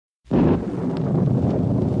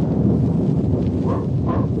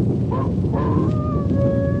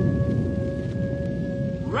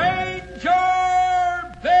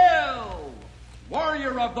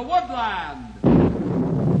of the Woodland.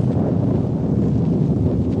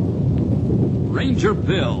 Ranger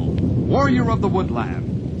Bill, warrior of the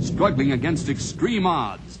woodland, struggling against extreme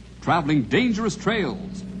odds, traveling dangerous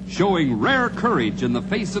trails, showing rare courage in the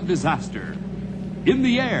face of disaster. In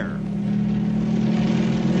the air.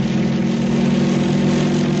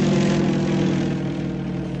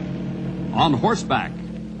 On horseback.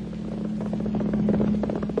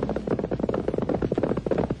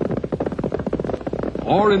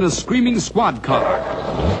 Or in a screaming squad car.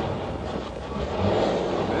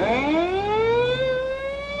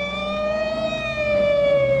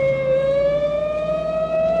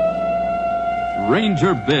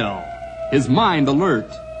 Ranger Bill, his mind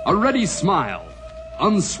alert, a ready smile,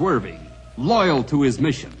 unswerving, loyal to his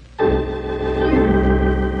mission.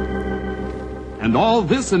 And all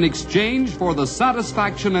this in exchange for the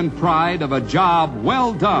satisfaction and pride of a job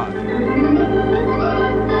well done.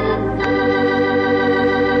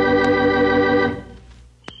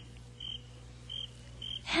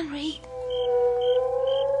 Henry?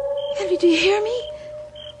 Henry, do you hear me?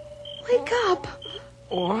 Wake up.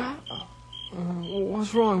 What?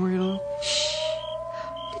 What's wrong, Rita? Shh.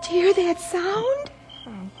 Did you hear that sound?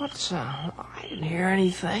 What sound? I didn't hear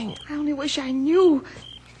anything. I only wish I knew.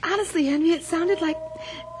 Honestly, Henry, it sounded like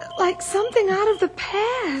something out of the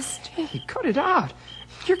past. Hey, cut it out.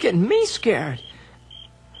 You're getting me scared.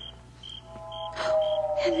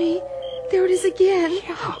 Henry, there it is again.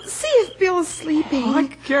 Yeah. See if Bill's sleeping. Oh, I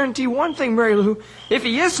can guarantee one thing, Mary Lou. If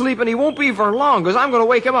he is sleeping, he won't be for long, because I'm going to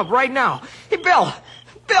wake him up right now. Hey, Bill!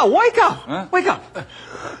 Bill, wake up! Huh? Wake up!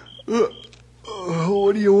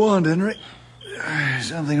 What do you want, Henry?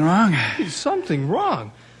 Something wrong? Something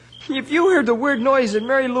wrong? If you heard the weird noise that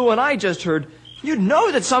Mary Lou and I just heard, you'd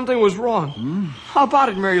know that something was wrong. How about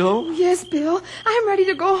it, Mary Lou? Yes, Bill. I'm ready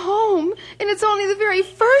to go home. And it's only the very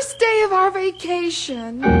first day of our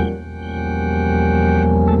vacation.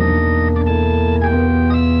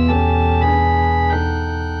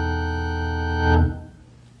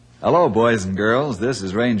 Hello, boys and girls. This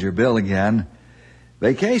is Ranger Bill again.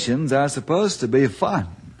 Vacations are supposed to be fun.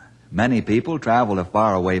 Many people travel to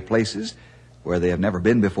faraway places where they have never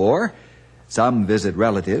been before. Some visit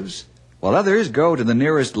relatives, while others go to the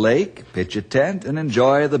nearest lake, pitch a tent, and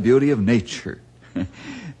enjoy the beauty of nature.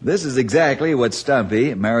 This is exactly what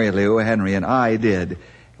Stumpy, Mary Lou, Henry, and I did.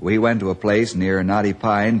 We went to a place near Knotty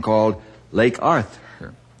Pine called Lake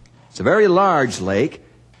Arthur. It's a very large lake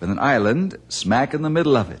with an island smack in the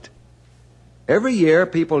middle of it. Every year,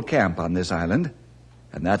 people camp on this island,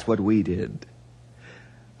 and that's what we did.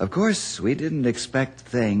 Of course, we didn't expect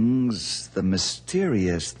things, the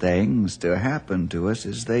mysterious things, to happen to us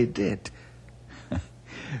as they did.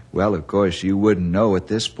 Well, of course, you wouldn't know at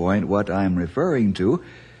this point what I'm referring to,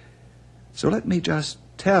 so let me just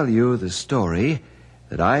tell you the story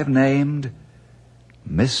that I've named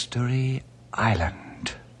Mystery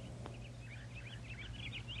Island.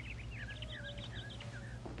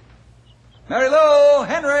 Mary Lou,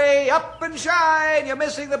 Henry, up and shine. You're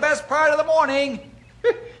missing the best part of the morning.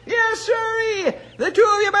 Yes, sirree. The two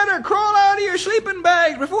of you better crawl out of your sleeping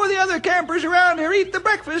bags before the other campers around here eat the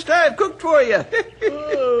breakfast I've cooked for you.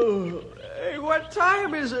 Oh, hey, what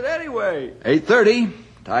time is it anyway? 8:30.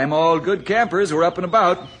 Time all good campers are up and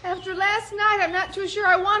about. After last night, I'm not too sure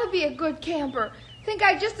I want to be a good camper. Think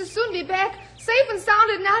I'd just as soon be back safe and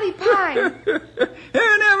sound at Knotty Pine.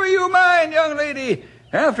 Never you mind, young lady.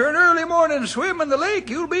 After an early morning swim in the lake,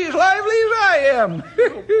 you'll be as lively as I am.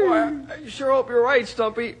 Oh, boy, I sure hope you're right,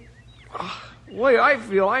 Stumpy. The way I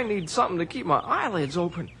feel, I need something to keep my eyelids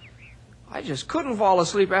open. I just couldn't fall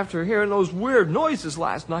asleep after hearing those weird noises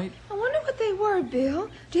last night. I wonder what they were, Bill.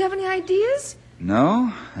 Do you have any ideas?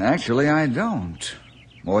 No, actually I don't.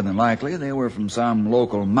 More than likely they were from some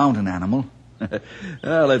local mountain animal.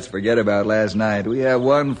 Well, let's forget about last night. We have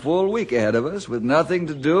one full week ahead of us with nothing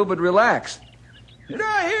to do but relax. Did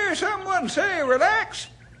I hear someone say relax?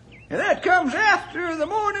 That comes after the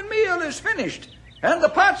morning meal is finished and the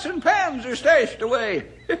pots and pans are stashed away.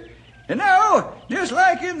 And now, just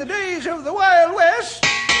like in the days of the Wild West,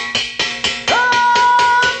 come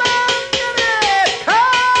and get it!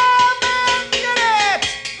 Come and get it!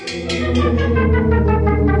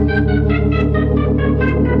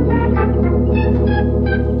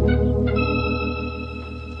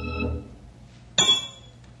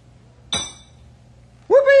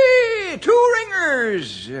 Whoopee! 2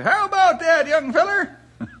 ringers! How about that, young feller?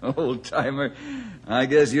 Old-timer, I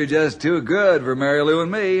guess you're just too good for Mary Lou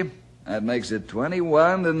and me. That makes it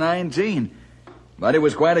 21-19. But it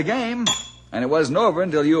was quite a game, and it wasn't over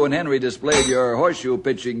until you and Henry displayed your horseshoe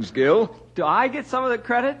pitching skill. Do I get some of the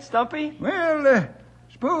credit, Stumpy? Well,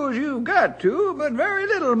 Suppose you've got to, but very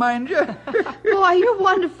little, mind you. Boy, you're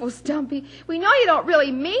wonderful, Stumpy. We know you don't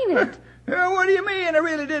really mean it. What do you mean I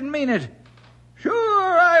really didn't mean it? Sure,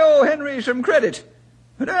 I owe Henry some credit.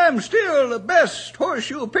 But I'm still the best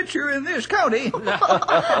horseshoe pitcher in this county.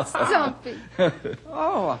 Stumpy.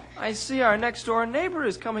 Oh, I see our next-door neighbor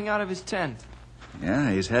is coming out of his tent.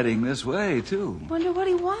 Yeah, he's heading this way, too. Wonder what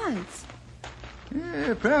he wants.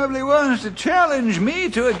 Yeah, probably wants to challenge me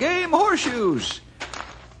to a game of horseshoes.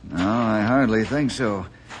 No, I hardly think so.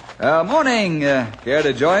 Morning. Care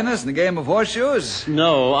to join us in the game of horseshoes?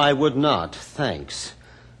 No, I would not, thanks.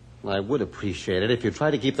 I would appreciate it if you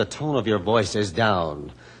try to keep the tone of your voices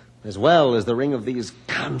down, as well as the ring of these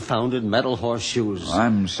confounded metal horseshoes.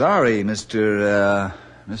 I'm sorry, Mr.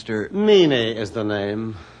 Meany is the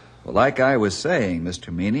name. Well, like I was saying,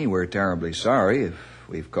 Mr. Meany, we're terribly sorry if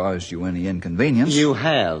we've caused you any inconvenience. You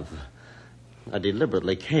have. I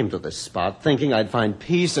deliberately came to this spot thinking I'd find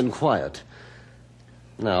peace and quiet.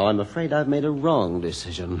 Now, I'm afraid I've made a wrong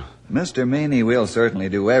decision. Mr. Meany, we'll certainly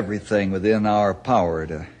do everything within our power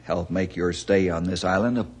to help make your stay on this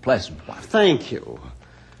island a pleasant one. Thank you.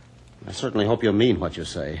 I certainly hope you mean what you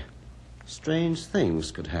say. Strange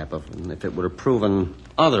things could happen if it were proven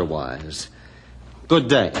otherwise. Good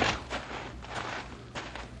day.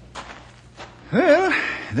 Well,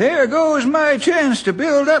 there goes my chance to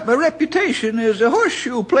build up a reputation as a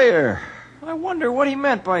horseshoe player. I wonder what he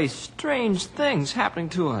meant by strange things happening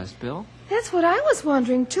to us, Bill. That's what I was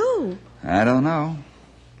wondering, too. I don't know,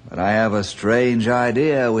 but I have a strange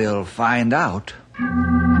idea we'll find out.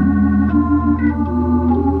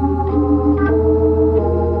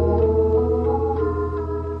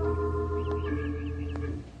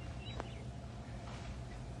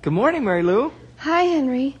 Good morning, Mary Lou. Hi,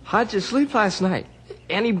 Henry. How'd you sleep last night?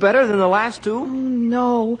 Any better than the last two?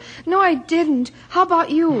 No, I didn't. How about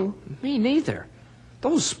you? Me neither.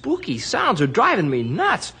 Those spooky sounds are driving me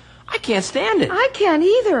nuts. I can't stand it. I can't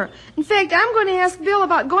either. In fact, I'm going to ask Bill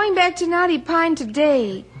about going back to Knotty Pine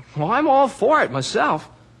today. Well, I'm all for it myself.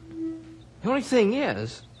 The only thing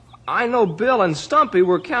is, I know Bill and Stumpy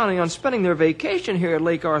were counting on spending their vacation here at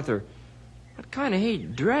Lake Arthur. I kind of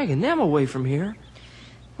hate dragging them away from here.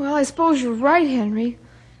 Well, I suppose you're right, Henry.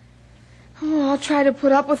 Oh, I'll try to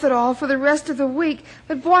put up with it all for the rest of the week,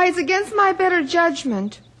 but boy, it's against my better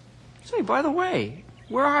judgment. Say, by the way,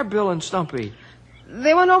 where are Bill and Stumpy?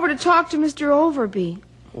 They went over to talk to Mr. Overby.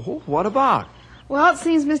 Oh, what about? Well, it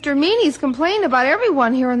seems Mr. Meany's complained about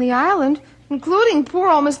everyone here on the island, including poor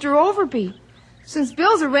old Mr. Overby. Since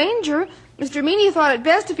Bill's a ranger, Mr. Meany thought it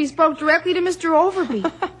best if he spoke directly to Mr.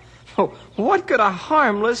 Overby. Oh, what could a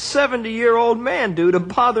harmless 70-year-old man do to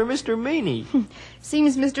bother Mr. Meany?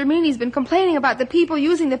 Seems Mr. Meany's been complaining about the people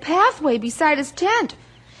using the pathway beside his tent.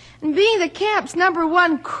 And being the camp's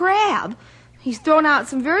 #1 crab, he's thrown out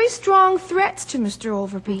some very strong threats to Mr.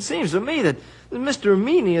 Overby. Seems to me that Mr.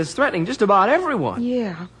 Meany is threatening just about everyone.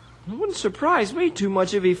 Yeah. It wouldn't surprise me too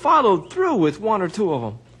much if he followed through with one or two of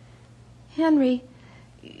them. Henry,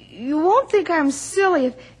 you won't think I'm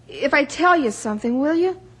silly if I tell you something, will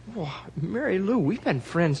you? Oh, Mary Lou, we've been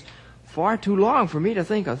friends far too long for me to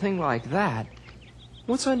think a thing like that.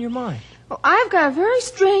 What's on your mind? Well, I've got a very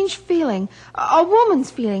strange feeling, a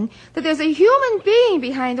woman's feeling, that there's a human being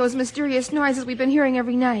behind those mysterious noises we've been hearing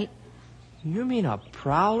every night. You mean a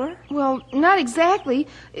prowler? Well, not exactly.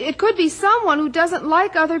 It could be someone who doesn't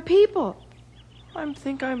like other people. I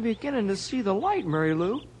think I'm beginning to see the light, Mary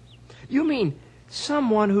Lou. You mean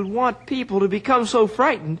someone who'd want people to become so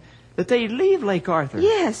frightened that they'd leave Lake Arthur?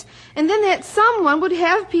 Yes, and then that someone would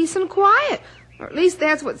have peace and quiet. Or at least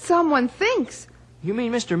that's what someone thinks. You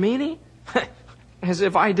mean Mr. Meany? As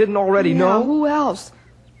if I didn't already Now, know. who else?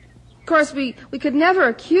 Of course, we could never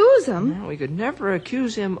accuse him. No, we could never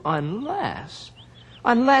accuse him unless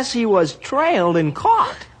he was trailed and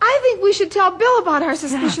caught. I think we should tell Bill about our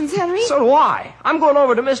suspicions, Henry. So do I. I'm going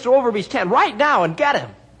over to Mr. Overby's tent right now and get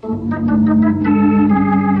him.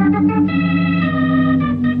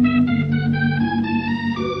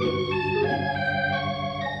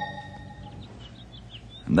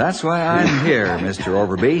 And that's why I'm here, Mr.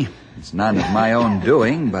 Overby. It's none of my own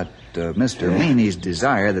doing, but Mr. Meany's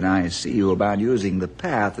desire that I see you about using the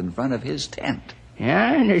path in front of his tent.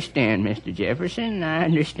 Yeah, I understand, Mr. Jefferson. I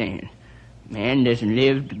understand. Man doesn't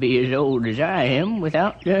live to be as old as I am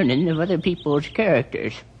without learning of other people's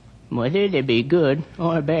characters, whether they be good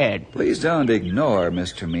or bad. Please don't ignore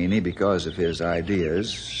Mr. Meany because of his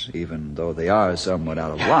ideas. Even though they are somewhat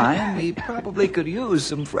out of line, he probably could use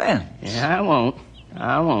some friends. Yeah,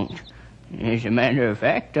 I won't. As a matter of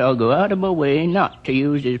fact, I'll go out of my way not to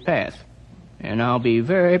use his path, and I'll be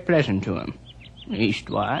very pleasant to him.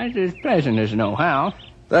 Leastwise, as pleasant as know how.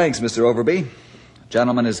 Thanks, Mr. Overby. A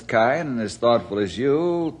gentleman as kind and as thoughtful as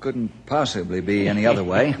you couldn't possibly be any other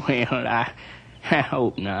way. Well, I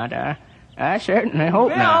hope not. I certainly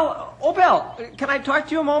hope not. Bill! Oh, Bill, can I talk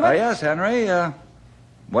to you a moment? Yes, Henry.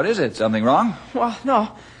 What is it? Something wrong? Well, no,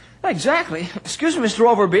 not exactly. Excuse me, Mr.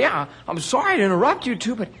 Overby. I'm sorry to interrupt you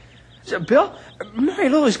two, but... Bill, Mary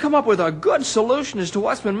Lou has come up with a good solution as to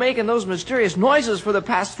what's been making those mysterious noises for the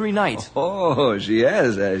past 3 nights. Oh, she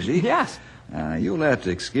has she? Yes. You'll have to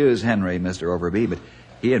excuse Henry, Mr. Overby, but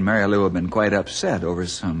he and Mary Lou have been quite upset over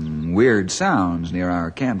some weird sounds near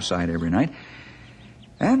our campsite every night.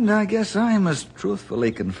 And I guess I must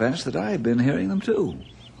truthfully confess that I've been hearing them, too.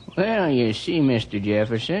 Well, you see, Mr.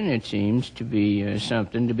 Jefferson, it seems to be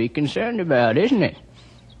something to be concerned about, isn't it?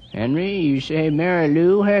 Henry, you say Mary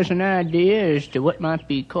Lou has an idea as to what might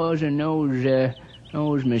be causing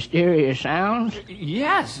those mysterious sounds?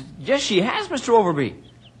 Yes, she has, Mr. Overby.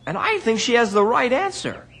 And I think she has the right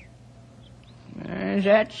answer. Is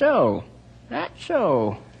that so? That's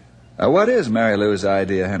so. What is Mary Lou's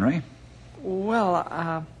idea, Henry?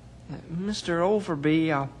 Well, Mr.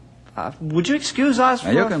 Overby, would you excuse us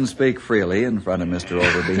for... Now, you can speak freely in front of Mr.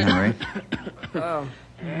 Overby, Henry. Well,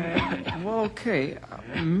 okay.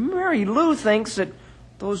 Mary Lou thinks that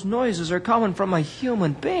those noises are coming from a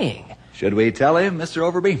human being. Should we tell him, Mr.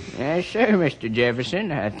 Overby? Yes, sir, Mr.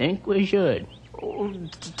 Jefferson. I think we should.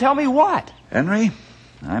 Tell me what? Henry,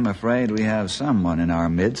 I'm afraid we have someone in our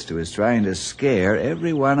midst who is trying to scare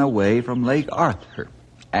everyone away from Lake Arthur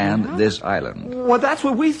and this island. Well, that's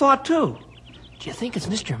what we thought, too. Do you think it's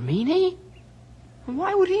Mr. Meany?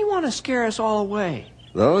 Why would he want to scare us all away?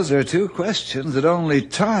 Those are 2 questions that only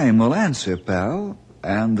time will answer, pal,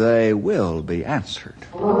 and they will be answered.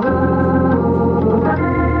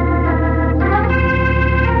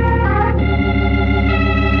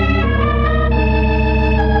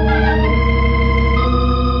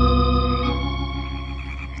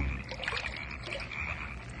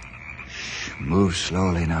 Shh, move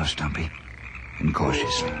slowly now, Stumpy, and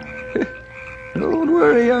cautiously. Don't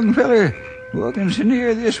worry, young feller. Walking so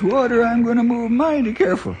near this water, I'm going to move mighty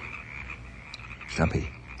careful. Stumpy,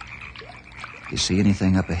 you see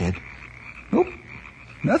anything up ahead? Nope.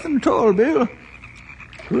 Nothing at all, Bill.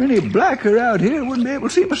 If we're any blacker out here, I wouldn't be able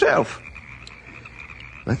to see myself.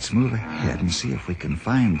 Let's move ahead and see if we can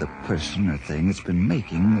find the person or thing that's been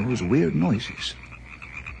making those weird noises.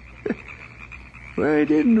 Why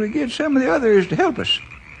didn't we get some of the others to help us?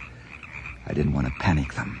 I didn't want to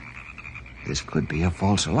panic them. This could be a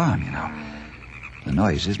false alarm, you know. The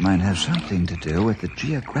noises might have something to do with the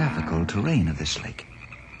geographical terrain of this lake.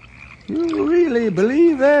 You really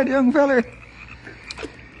believe that, young feller?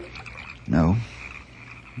 No,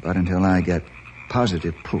 but until I get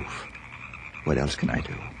positive proof, what else can I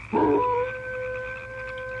do?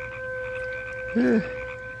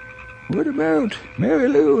 What about Mary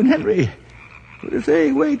Lou and Henry? What if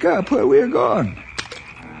they wake up while we're gone?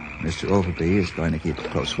 Mr. Overby is going to keep a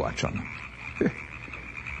close watch on them.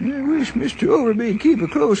 I wish Mr. Overby would keep a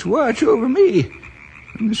close watch over me.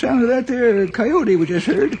 From the sound of that there coyote we just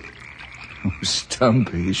heard. Oh,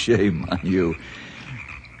 Stumpy, shame on you.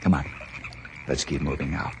 Come on. Let's keep moving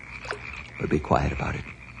now. But be quiet about it.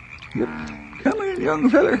 Yep. Come in, young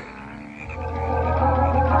feller.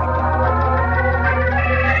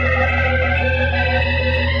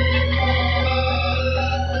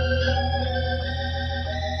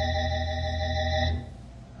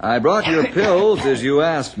 I brought your pills as you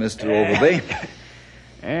asked, Mr. Overby.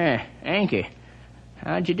 Thank you.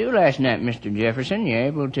 How'd you do last night, Mr. Jefferson? You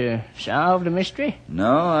able to solve the mystery?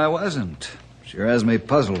 No, I wasn't. Sure has me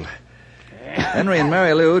puzzled. Henry and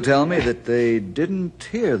Mary Lou tell me that they didn't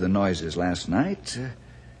hear the noises last night.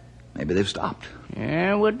 Maybe they've stopped.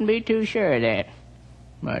 I wouldn't be too sure of that.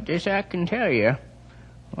 But this I can tell you.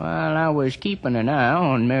 While I was keeping an eye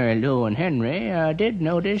on Mary Lou and Henry, I did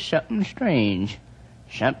notice something strange.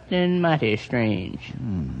 Something mighty strange.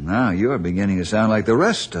 Now you're beginning to sound like the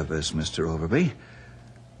rest of us, Mr. Overby.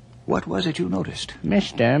 What was it you noticed?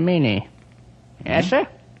 Mr. Meany. Yes, sir.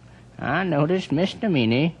 I noticed Mr.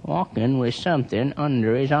 Meany walking with something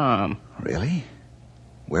under his arm. Really?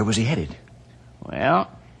 Where was he headed?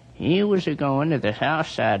 Well, he was a-going to the south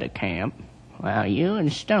side of camp, while you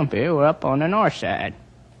and Stumpy were up on the north side.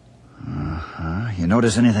 Uh-huh. You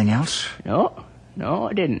notice anything else? No,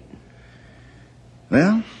 I didn't.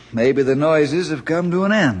 Well, maybe the noises have come to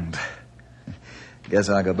an end. Guess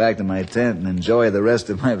I'll go back to my tent and enjoy the rest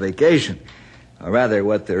of my vacation. Or rather,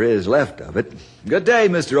 what there is left of it. Good day,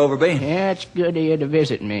 Mr. Overby. Yeah, it's good of you to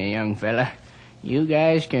visit me, young fella. You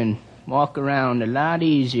guys can walk around a lot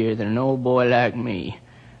easier than an old boy like me.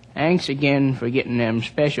 Thanks again for getting them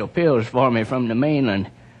special pills for me from the mainland.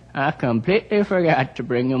 I completely forgot to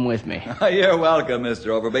bring him with me. You're welcome, Mr.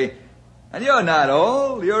 Overby. And you're not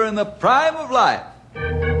old. You're in the prime of life.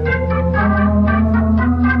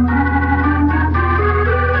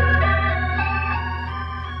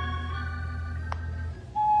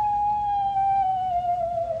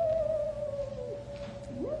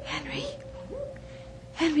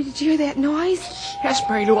 Henry, did you hear that noise? Yes,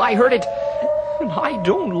 Mary Lou, I heard it. And I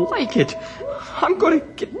don't like it. I'm going to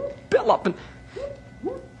get Bill up and...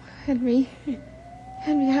 Henry,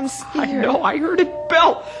 I'm scared. I know, I heard it.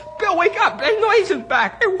 Bill, wake up. That noise is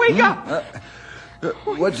back. Hey, wake up.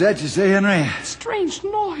 What's that you say, Henry? Strange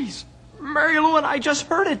noise. Mary Lou and I just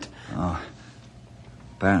heard it. Oh.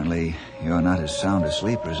 Apparently, you're not as sound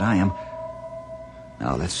asleep as I am.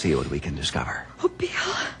 Now, let's see what we can discover. Oh,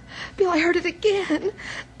 Bill, I heard it again.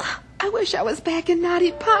 I wish I was back in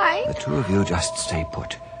Knotty Pine. The two of you just stay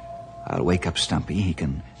put. I'll wake up Stumpy. He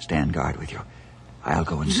can stand guard with you. I'll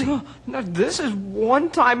go and see. Now, this is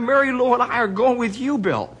one time Mary Lou and I are going with you,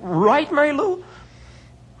 Bill. Right, Mary Lou?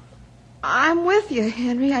 I'm with you,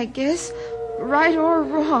 Henry, I guess. Right or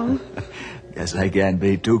wrong. Guess I can't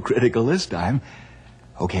be too critical this time.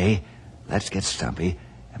 Okay, let's get Stumpy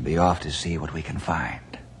and be off to see what we can find.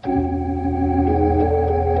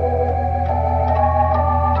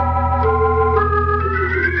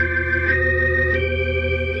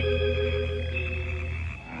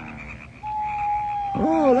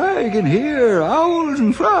 All I can hear owls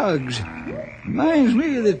and frogs. Reminds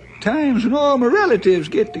me of the times when all my relatives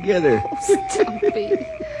get together. Stumpy.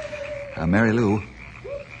 Mary Lou,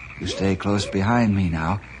 you stay close behind me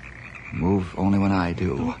now. Move only when I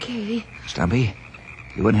do. Okay. Stumpy,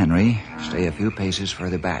 you and Henry stay a few paces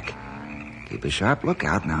further back. Keep a sharp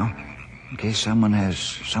lookout now, in case someone has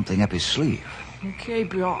something up his sleeve. Okay,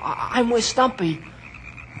 Bill, I'm with Stumpy.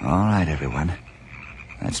 All right, everyone.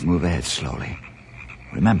 Let's move ahead slowly.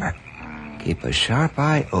 Remember, keep a sharp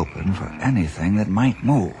eye open for anything that might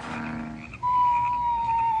move.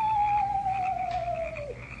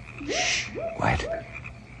 Shh, quiet.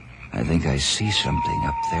 I think I see something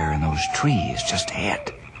up there in those trees just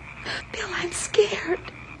ahead. Bill, I'm scared.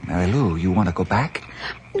 Mary Lou, you want to go back?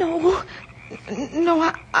 No,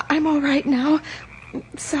 I'm all right now.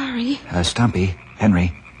 Sorry. Stumpy,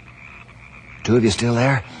 Henry, two of you still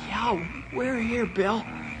there? Yeah, we're here, Bill.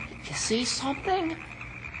 You see something?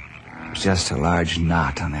 It's just a large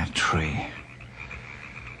knot on that tree.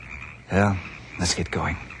 Well, let's get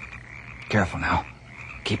going. Careful now.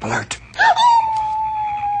 Keep alert.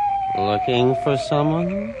 Looking for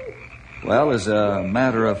someone? Well, as a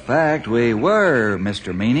matter of fact, we were,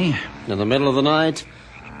 Mr. Meany. In the middle of the night?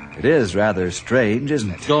 It is rather strange,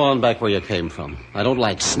 isn't it? Go on back where you came from. I don't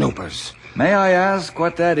like snoopers. May I ask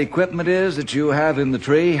what that equipment is that you have in the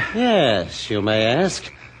tree? Yes, you may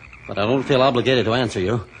ask. But I don't feel obligated to answer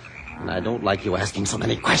you. And I don't like you asking so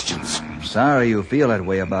many questions. I'm sorry you feel that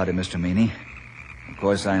way about it, Mr. Meany. Of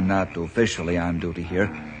course, I'm not officially on duty here.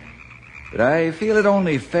 But I feel it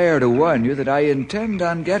only fair to warn you that I intend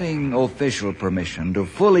on getting official permission to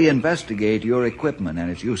fully investigate your equipment and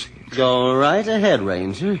its usage. Go right ahead,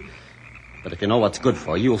 Ranger. But if you know what's good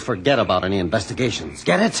for you, you'll forget about any investigations.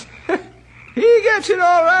 Get it? He gets it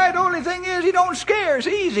all right. Only thing is he don't scare us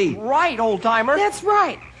easy. Right, old-timer. That's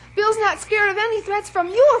right. Bill's not scared of any threats from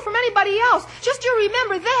you or from anybody else. Just you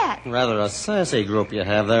remember that. Rather a sassy group you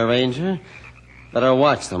have there, Ranger. Better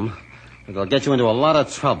watch them. They'll get you into a lot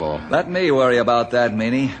of trouble. Let me worry about that,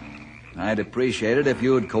 Meany. I'd appreciate it if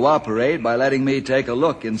you'd cooperate by letting me take a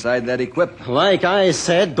look inside that equipment. Like I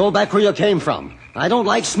said, go back where you came from. I don't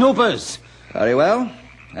like snoopers. Very well.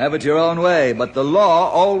 Have it your own way, but the law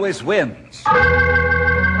always wins.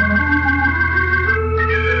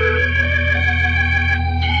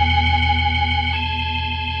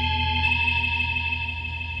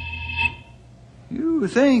 You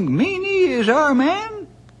think Meany is our man?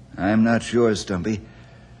 I'm not sure, Stumpy.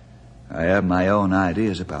 I have my own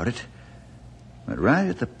ideas about it. But right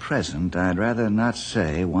at the present, I'd rather not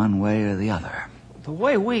say one way or the other. The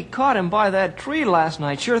way we caught him by that tree last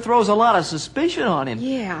night sure throws a lot of suspicion on him.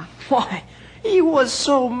 Yeah. Why, he was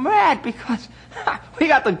so mad because we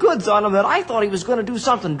got the goods on him that I thought he was going to do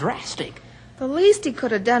something drastic. The least he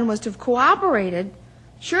could have done was to have cooperated.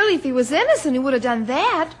 Surely if he was innocent, he would have done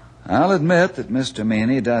that. I'll admit that Mr.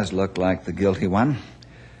 Meany does look like the guilty one.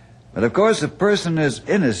 But of course, a person is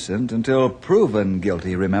innocent until proven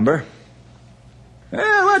guilty, remember?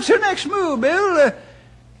 Well, what's your next move, Bill?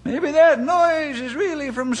 Maybe that noise is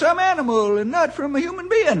really from some animal and not from a human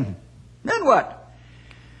being. Then what?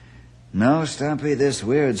 No, Stumpy, this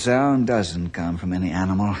weird sound doesn't come from any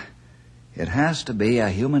animal. It has to be a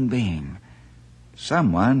human being.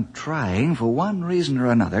 someone trying, for one reason or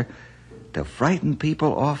another, to frighten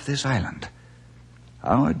people off this island.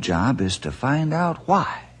 Our job is to find out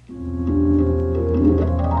why.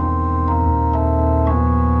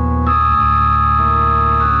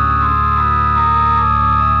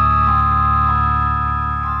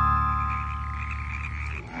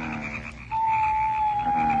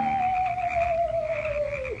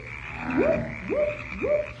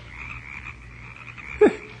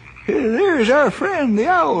 There's our friend, the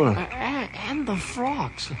owl. And the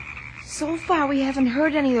frogs. So far, we haven't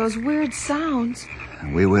heard any of those weird sounds.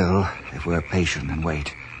 We will, if we're patient and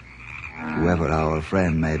wait. Whoever our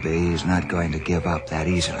friend may be, he's not going to give up that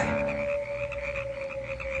easily.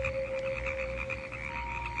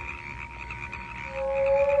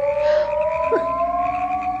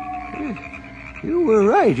 You were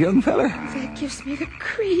right, young feller. That gives me the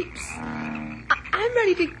creeps. I'm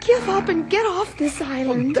ready to give up and get off this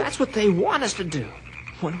island. That's what they want us to do.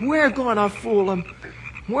 When we're going to fool them,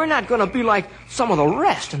 we're not going to be like some of the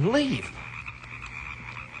rest and leave.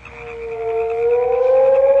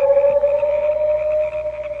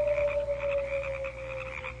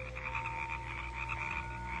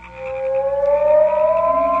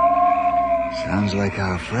 Sounds like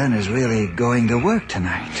our friend is really going to work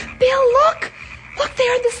tonight. Bill, look! Look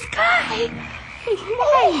there in the sky!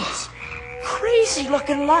 Lights!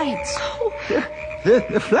 Crazy-looking lights. Oh,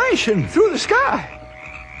 They're flashing through the sky.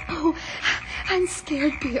 oh, I'm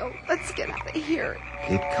scared, Bill. Let's get out of here.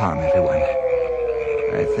 Keep calm, everyone.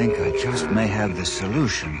 I think I just may have the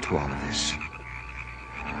solution to all of this.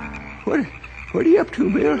 What are you up to,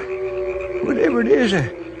 Bill? Whatever it is, I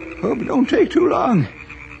hope it don't take too long,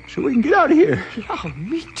 so we can get out of here. Oh,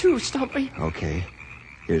 me too, Stumpy. Okay,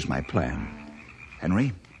 here's my plan.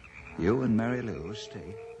 Henry, you and Mary Lou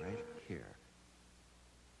stay right here.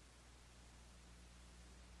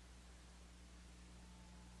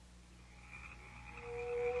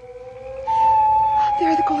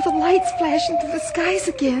 There go the lights flashing through the skies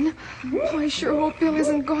again. Oh, I sure hope Bill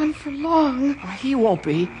isn't gone for long. He won't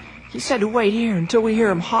be. He said to wait here until we hear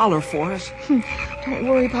him holler for us. Don't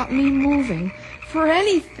worry about me moving. For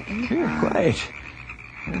anything. You're quiet.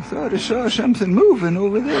 I thought I saw something moving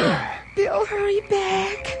over there. Bill, hurry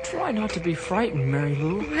back. Try not to be frightened, Mary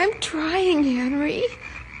Lou. I'm trying, Henry.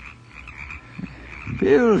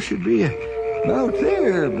 Bill should be about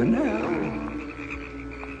there by now.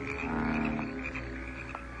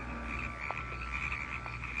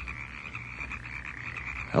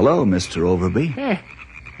 Hello, Mr. Overby.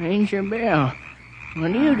 Ranger Bill,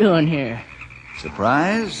 what are you doing here?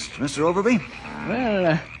 Surprised, Mr. Overby?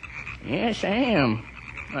 Well, yes, I am.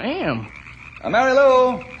 I am. Mary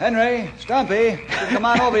Lou, Henry, Stumpy, come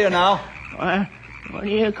on over here now. Why, what are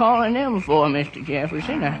you calling them for, Mr.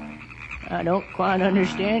 Jefferson? I don't quite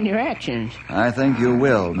understand your actions. I think you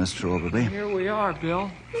will, Mr. Overby. Here we are, Bill.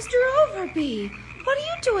 Mr. Overby, what are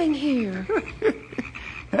you doing here?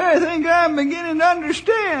 I think I'm beginning to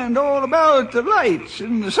understand all about the lights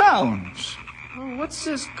and the sounds. Oh, what's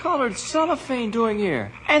this colored cellophane doing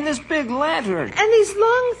here? And this big lantern. And these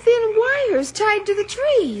long, thin wires tied to the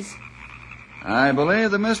trees. I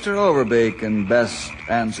believe that Mr. Overby can best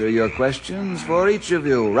answer your questions for each of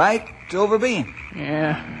you, right, Overby?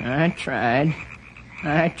 Yeah, I tried.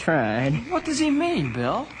 What does he mean,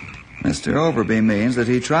 Bill? Mr. Overby means that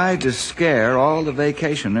he tried to scare all the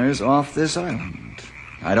vacationers off this island.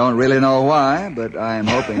 I don't really know why, but I'm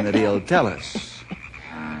hoping that he'll tell us.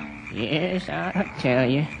 Yes, I'll tell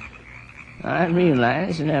you. I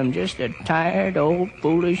realize that I'm just a tired, old,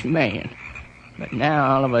 foolish man. But now,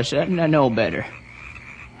 all of a sudden, I know better.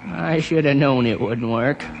 I should have known it wouldn't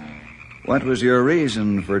work. What was your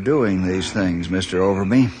reason for doing these things, Mr.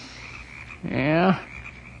 Overby? Well,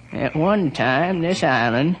 at one time,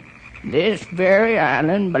 this very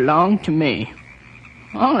island, belonged to me.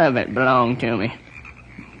 All of it belonged to me.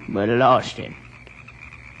 But I lost it.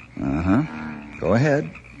 Uh-huh. Go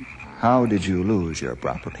ahead. How did you lose your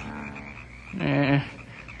property?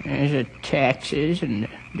 There's the taxes and the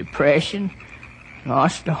depression.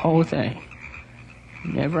 Lost the whole thing.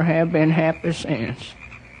 Never have been happy since.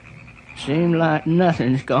 Seemed like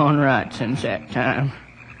nothing's gone right since that time.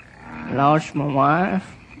 Lost my wife,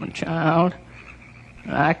 my child.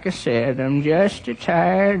 Like I said, I'm just a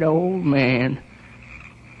tired old man.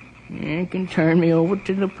 You can turn me over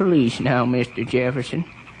to the police now, Mr. Jefferson.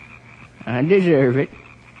 I deserve it.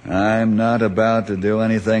 I'm not about to do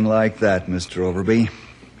anything like that, Mr. Overby.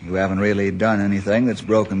 You haven't really done anything that's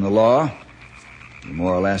broken the law. You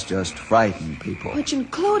more or less just frighten people. Which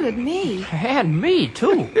included me. And me,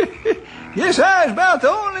 too. Yes, I was about the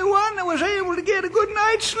only one that was able to get a good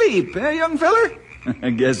night's sleep, young feller?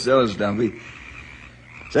 I guess so, Stumpy.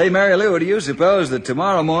 Say, Mary Lou, do you suppose that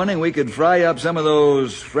tomorrow morning we could fry up some of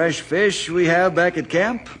those fresh fish we have back at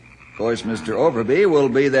camp? Of course, Mr. Overby will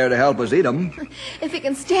be there to help us eat 'em. If he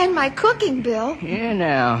can stand my cooking, Bill. Here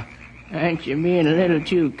now, aren't you being a little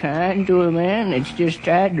too kind to a man that's just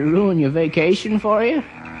tried to ruin your vacation for you?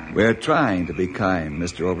 We're trying to be kind,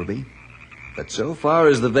 Mr. Overby. But so far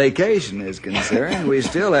as the vacation is concerned, we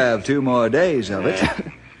still have 2 more days of it.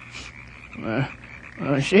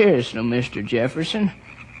 Well, seriously, Mr. Jefferson,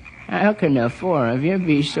 how can the 4 of you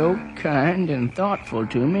be so kind and thoughtful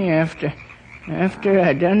to me after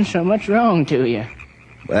I done so much wrong to you?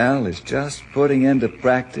 Well, it's just putting into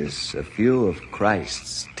practice a few of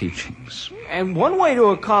Christ's teachings. And one way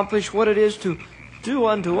to accomplish what it is to do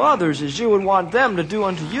unto others is you would want them to do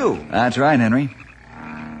unto you. That's right, Henry.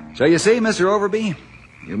 So you see, Mr. Overby,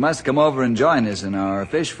 you must come over and join us in our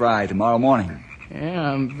fish fry tomorrow morning.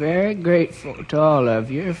 Yeah, I'm very grateful to all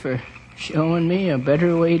of you for showing me a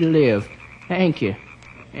better way to live. Thank you.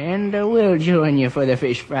 And I will join you for the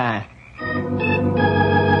fish fry.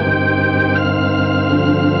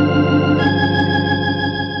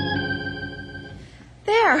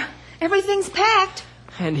 There, everything's packed.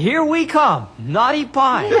 And here we come, Naughty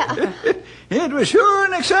Pie. Yeah. It was sure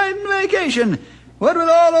an exciting vacation. What with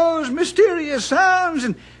all those mysterious sounds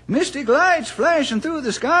and mystic lights flashing through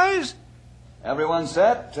the skies? Everyone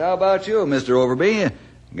set? How about you, Mr. Overby?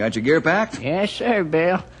 Got your gear packed? Yes, sir,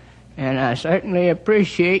 Bill. And I certainly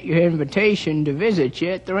appreciate your invitation to visit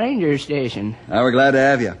you at the ranger station. We're glad to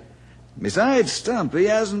have you. Besides, Stumpy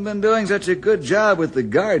hasn't been doing such a good job with the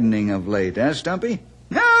gardening of late, eh, Stumpy?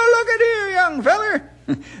 Now, look at here, young feller.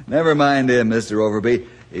 Never mind him, Mr. Overby.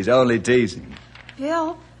 He's only teasing.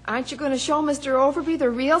 Bill, aren't you going to show Mr. Overby the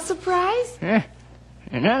real surprise?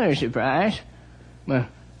 Another surprise? Well,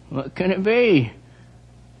 what can it be?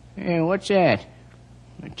 Hey, what's that?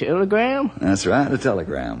 A telegram? That's right, a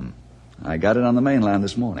telegram. I got it on the main line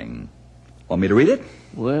this morning. Want me to read it?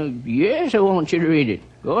 Well, yes, I want you to read it.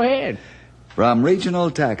 Go ahead. From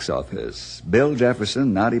Regional Tax Office, Bill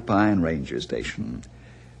Jefferson, Knotty Pine Ranger Station.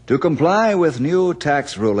 To comply with new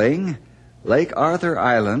tax ruling, Lake Arthur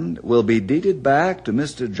Island will be deeded back to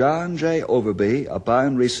Mr. John J. Overby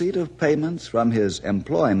upon receipt of payments from his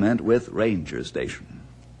employment with Ranger Station.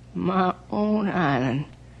 My own island.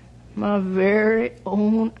 My very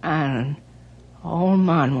own island. All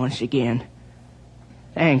mine once again.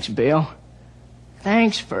 Thanks, Bill.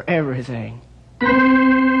 Thanks for everything.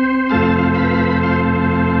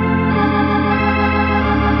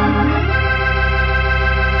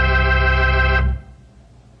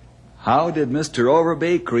 How did Mr.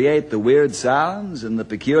 Overby create the weird sounds and the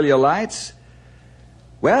peculiar lights?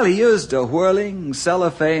 Well, he used a whirling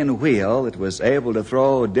cellophane wheel that was able to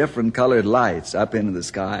throw different colored lights up into the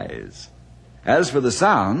skies. As for the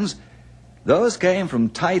sounds, those came from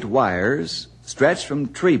tight wires stretched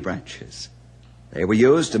from tree branches. They were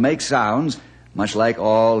used to make sounds much like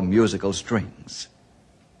all musical strings.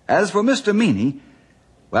 As for Mr. Meany,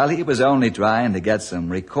 well, he was only trying to get some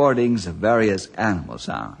recordings of various animal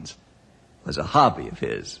sounds. It was a hobby of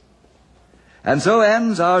his. And so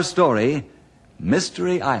ends our story,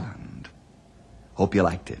 Mystery Island. Hope you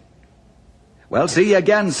liked it. Well, see you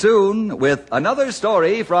again soon with another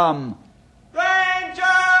story from Ranger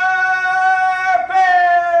Bill!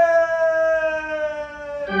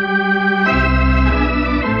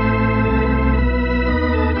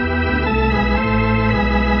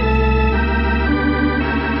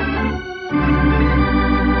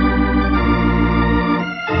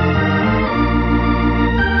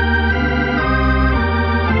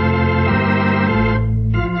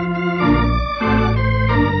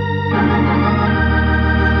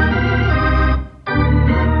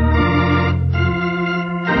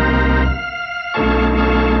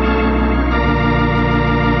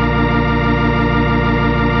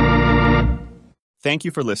 Thank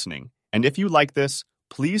you for listening. And if you like this,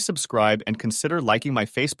 please subscribe and consider liking my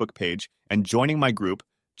Facebook page and joining my group,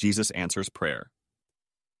 Jesus Answers Prayer.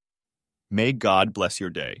 May God bless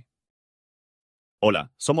your day.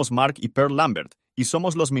 Hola, somos Mark y Pearl Lambert y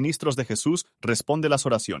somos los ministros de Jesús Responde las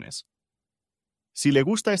Oraciones. Si le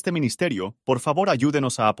gusta este ministerio, por favor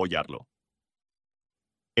ayúdenos a apoyarlo.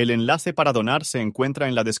 El enlace para donar se encuentra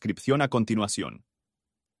en la descripción a continuación.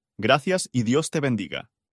 Gracias y Dios te bendiga.